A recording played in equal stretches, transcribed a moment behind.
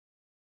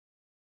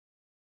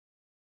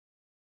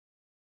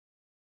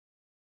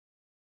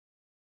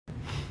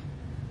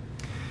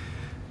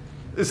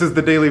This is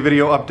the daily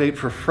video update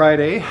for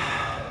Friday,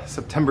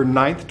 September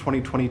 9th,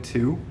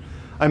 2022.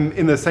 I'm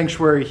in the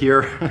sanctuary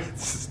here,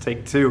 this is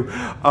take two,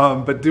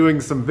 but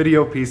doing some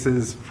video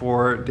pieces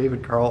for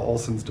David Carl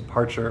Olson's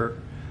departure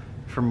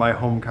from my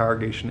home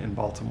congregation in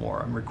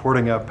Baltimore. I'm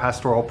recording a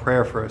pastoral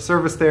prayer for a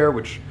service there,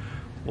 which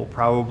we'll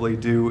probably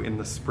do in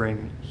the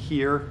spring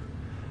here,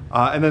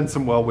 and then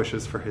some well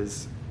wishes for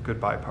his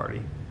goodbye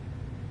party.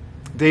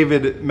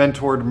 David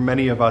mentored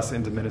many of us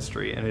into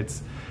ministry, and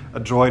it's a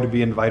joy to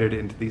be invited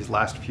into these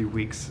last few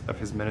weeks of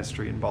his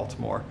ministry in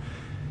Baltimore,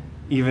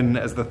 even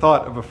as the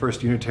thought of a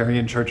First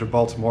Unitarian Church of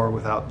Baltimore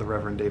without the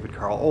Reverend David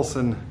Carl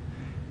Olson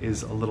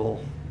is a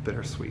little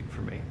bittersweet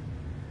for me.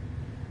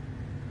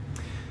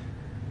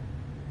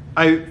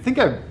 I think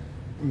I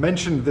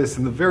mentioned this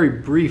in the very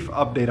brief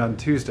update on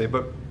Tuesday,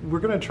 but we're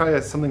going to try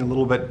something a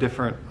little bit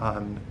different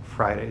on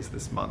Fridays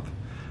this month.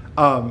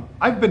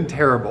 I've been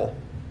terrible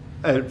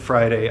at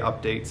Friday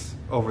updates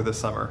over the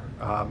summer.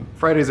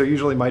 Fridays are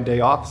usually my day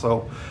off,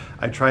 so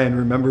I try and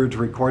remember to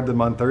record them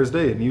on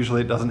Thursday, and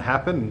usually it doesn't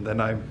happen, and then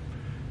I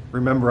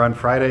remember on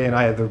Friday and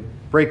I either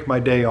break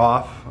my day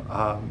off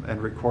and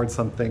record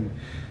something,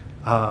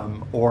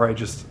 or I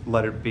just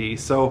let it be.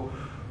 So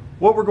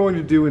what we're going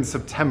to do in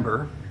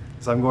September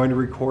is I'm going to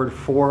record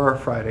 4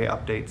 Friday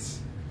updates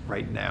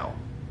right now.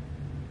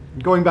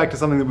 Going back to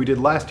something that we did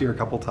last year a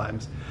couple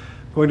times,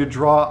 I'm going to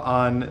draw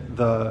on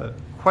the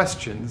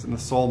questions in the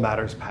Soul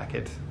Matters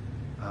packet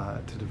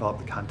to develop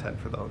the content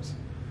for those.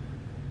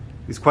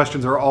 These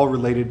questions are all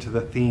related to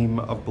the theme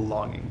of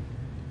belonging.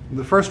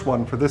 The first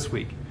one for this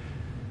week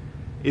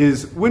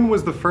is, when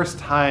was the first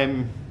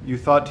time you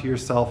thought to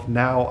yourself,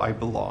 now I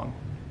belong?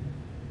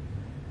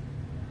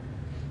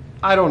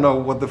 I don't know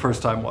what the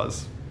first time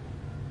was.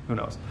 Who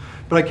knows?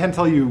 But I can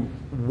tell you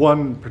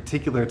one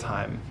particular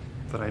time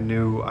that I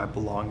knew I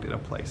belonged in a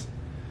place.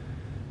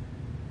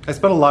 I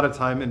spent a lot of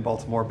time in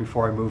Baltimore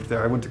before I moved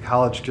there. I went to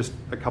college just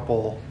a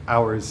couple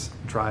hours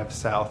drive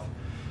south.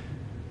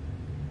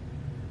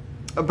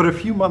 But a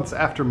few months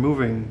after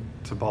moving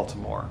to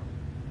Baltimore,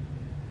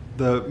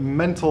 the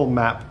mental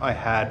map I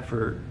had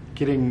for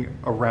getting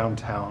around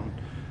town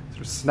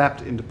sort of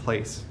snapped into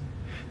place.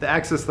 The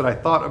axis that I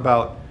thought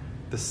about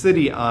the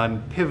city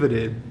on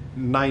pivoted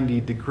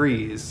 90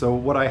 degrees. So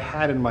what I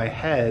had in my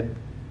head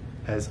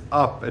as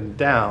up and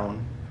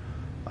down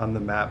on the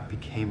map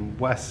became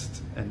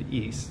west and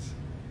east.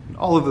 And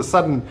all of a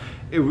sudden,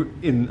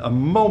 in a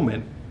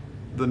moment,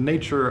 the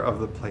nature of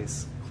the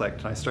place clicked,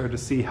 and I started to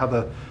see how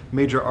the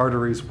major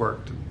arteries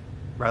worked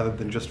rather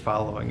than just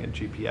following a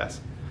GPS.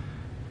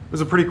 It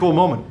was a pretty cool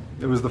moment.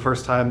 It was the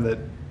first time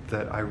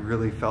that I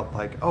really felt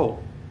like, oh,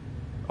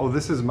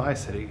 this is my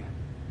city.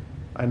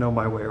 I know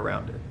my way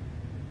around it.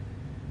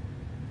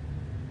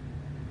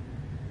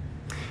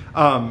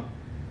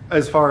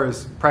 As far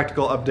as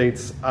practical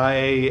updates, I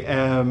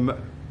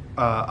am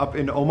up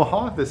in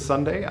Omaha this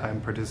Sunday.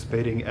 I'm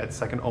participating at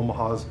Second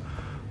Omaha's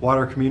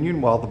Water Communion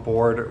while the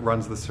board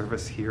runs the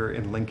service here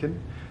in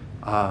Lincoln.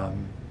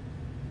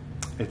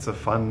 It's a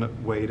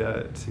fun way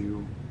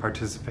to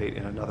participate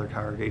in another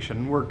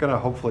congregation. We're going to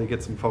hopefully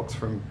get some folks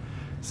from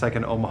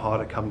Second Omaha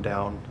to come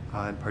down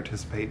and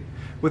participate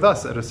with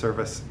us at a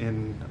service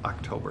in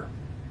October.